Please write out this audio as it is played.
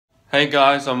Hey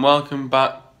guys, and welcome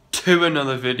back to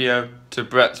another video to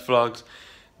Brett's Vlogs.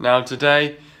 Now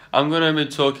today I'm going to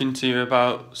be talking to you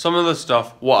about some of the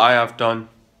stuff what I have done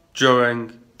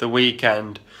during the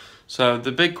weekend. So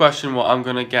the big question what I'm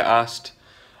going to get asked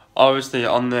obviously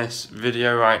on this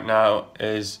video right now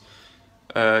is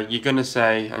you're going to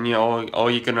say, and you're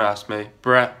going to ask me,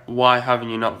 Brett, why haven't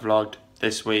you not vlogged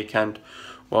this weekend?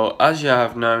 Well, as you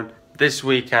have known, this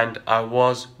weekend I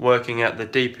was working at the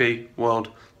DP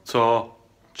World Tour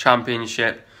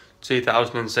Championship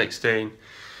 2016.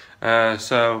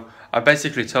 So I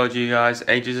basically told you guys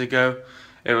ages ago.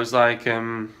 It was like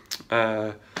at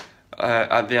the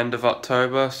end of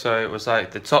October, so it was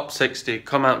like the top 60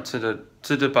 come out to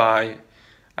Dubai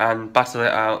and battle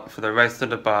it out for the race to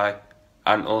Dubai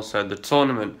and also the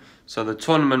tournament. So the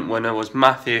tournament winner was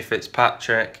Matthew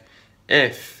Fitzpatrick.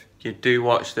 If you do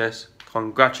watch this,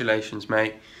 congratulations,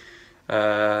 mate.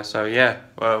 So yeah,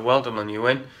 well done on your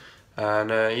win. And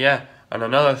yeah, and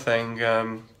another thing,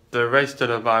 the race to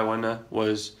Dubai winner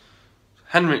was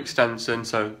Henrik Stenson,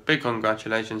 so big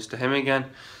congratulations to him again.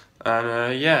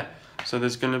 And yeah, so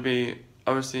there's going to be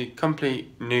obviously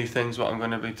complete new things what I'm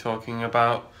going to be talking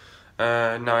about.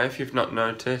 Now if you've not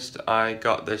noticed, I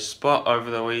got this spot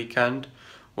over the weekend.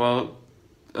 Well,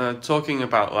 talking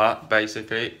about that,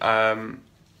 basically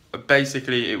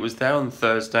it was there on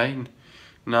Thursday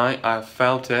night, I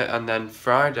felt it, and then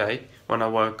Friday when I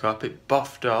woke up it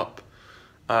buffed up,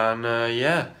 and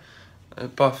yeah,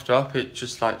 it buffed up, it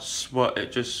just like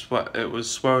it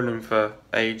was swollen for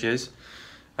ages.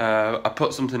 I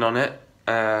put something on it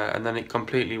and then it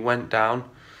completely went down,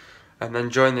 and then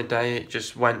during the day it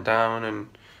just went down,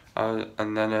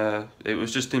 and then it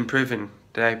was just improving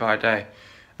day by day,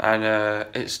 and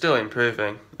it's still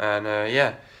improving, and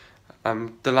yeah,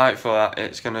 I'm delightful that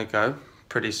it's gonna go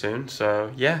pretty soon.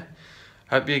 So yeah,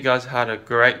 hope you guys had a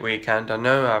great weekend. I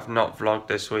know I've not vlogged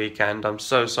this weekend, I'm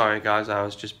so sorry guys. I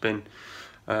was just been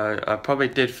I probably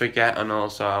did forget, and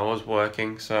also I was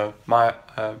working, so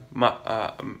I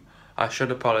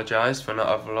should apologise for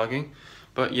not vlogging.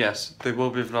 But yes, there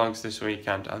will be vlogs this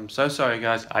weekend. I'm so sorry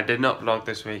guys, I did not vlog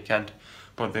this weekend,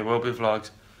 but there will be vlogs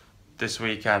this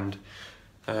weekend,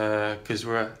 because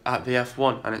we're at the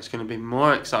F1 and it's going to be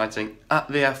more exciting at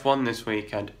the F1 this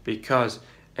weekend, because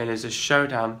it is a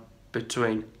showdown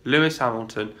between Lewis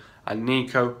Hamilton and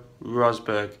Nico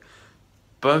Rosberg.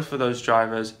 Both of those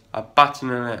drivers are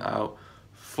battling it out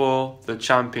for the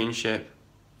championship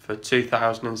for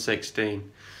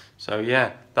 2016. So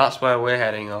yeah, that's where we're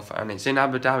heading off, and it's in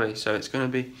Abu Dhabi, so it's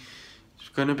going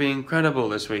to be incredible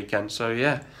this weekend. So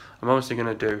yeah, I'm obviously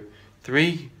going to do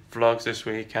 3 vlogs this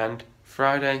weekend: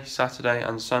 Friday, Saturday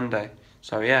and Sunday.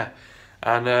 So yeah,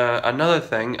 and another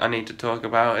thing I need to talk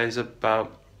about is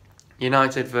about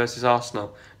United versus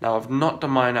Arsenal. Now I've not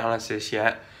done my analysis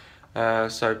yet,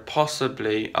 so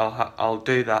possibly I'll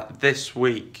do that this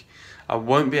week. I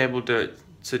won't be able to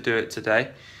do it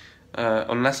today,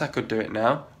 unless I could do it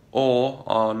now, or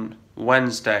on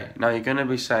Wednesday. Now you're going to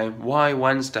be saying, why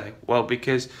Wednesday? Well,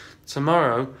 because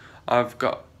tomorrow I've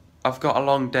got a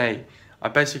long day. I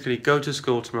basically go to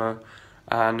school tomorrow,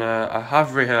 and I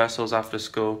have rehearsals after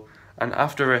school, and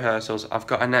after rehearsals I've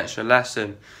got an extra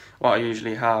lesson, what I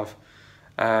usually have.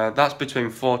 That's between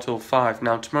 4 till 5.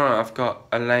 Now tomorrow I've got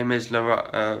a Les Mis,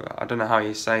 I don't know how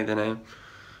you say the name.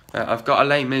 I've got a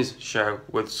Les Mis show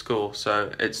with school,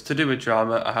 so it's to do with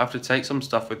drama. I have to take some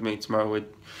stuff with me tomorrow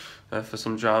for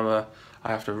some drama. I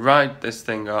have to write this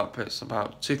thing up. It's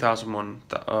about 2001,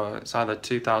 it's either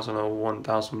 2000 or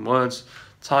 1000 words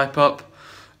type up.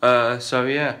 So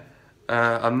yeah,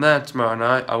 I'm there tomorrow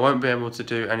night. I won't be able to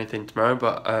do anything tomorrow,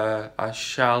 but I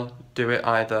shall do it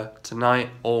either tonight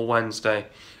or Wednesday.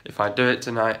 If I do it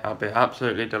tonight, I'll be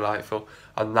absolutely delightful,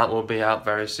 and that will be out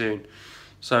very soon.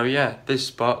 So yeah, this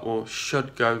spot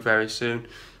should go very soon.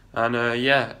 And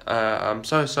yeah, I'm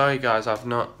so sorry guys, I've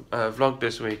not vlogged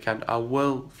this weekend. I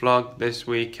will vlog this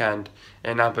weekend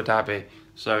in Abu Dhabi.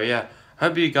 So yeah,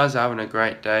 hope you guys are having a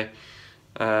great day.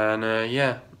 And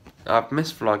yeah, I've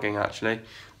missed vlogging actually.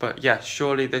 But yeah,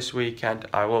 surely this weekend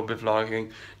I will be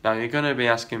vlogging. Now you're going to be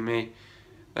asking me,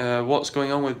 what's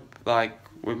going on with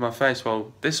my face?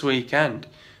 Well, this weekend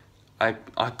I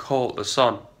caught the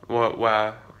sun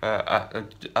where at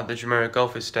the Jumeirah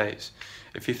Golf Estates.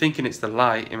 If you're thinking it's the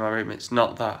light in my room, it's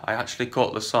not that. I actually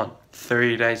caught the sun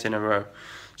 3 days in a row.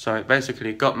 So it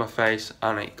basically got my face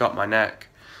and it got my neck.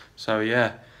 So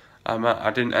yeah,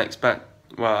 I didn't expect.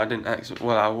 Well,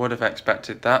 I would have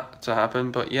expected that to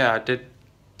happen, but yeah, I did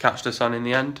catch the sun in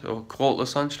the end, or caught the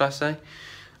sun, should I say?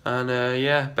 And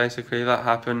yeah, basically that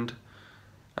happened.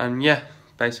 And yeah,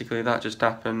 basically that just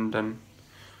happened, and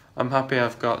I'm happy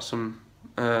I've got some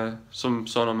some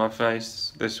sun on my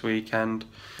face this weekend.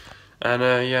 And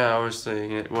yeah,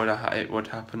 obviously it would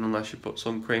happen unless you put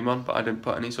sun cream on, but I didn't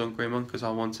put any sun cream on because I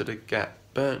wanted to get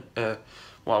burnt.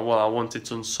 Well, I wanted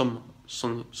some sun,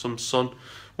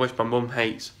 which my mum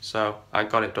hates, so I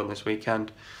got it done this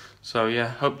weekend. So yeah,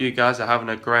 hope you guys are having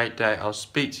a great day. I'll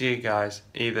speak to you guys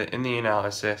either in the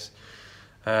analysis.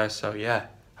 So yeah,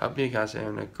 hope you guys are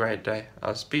having a great day.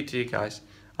 I'll speak to you guys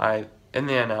in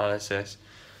the analysis.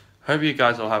 Hope you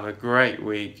guys will have a great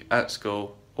week at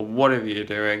school or whatever you're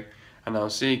doing. And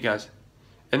I'll see you guys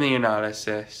in the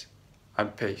analysis,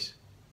 and peace.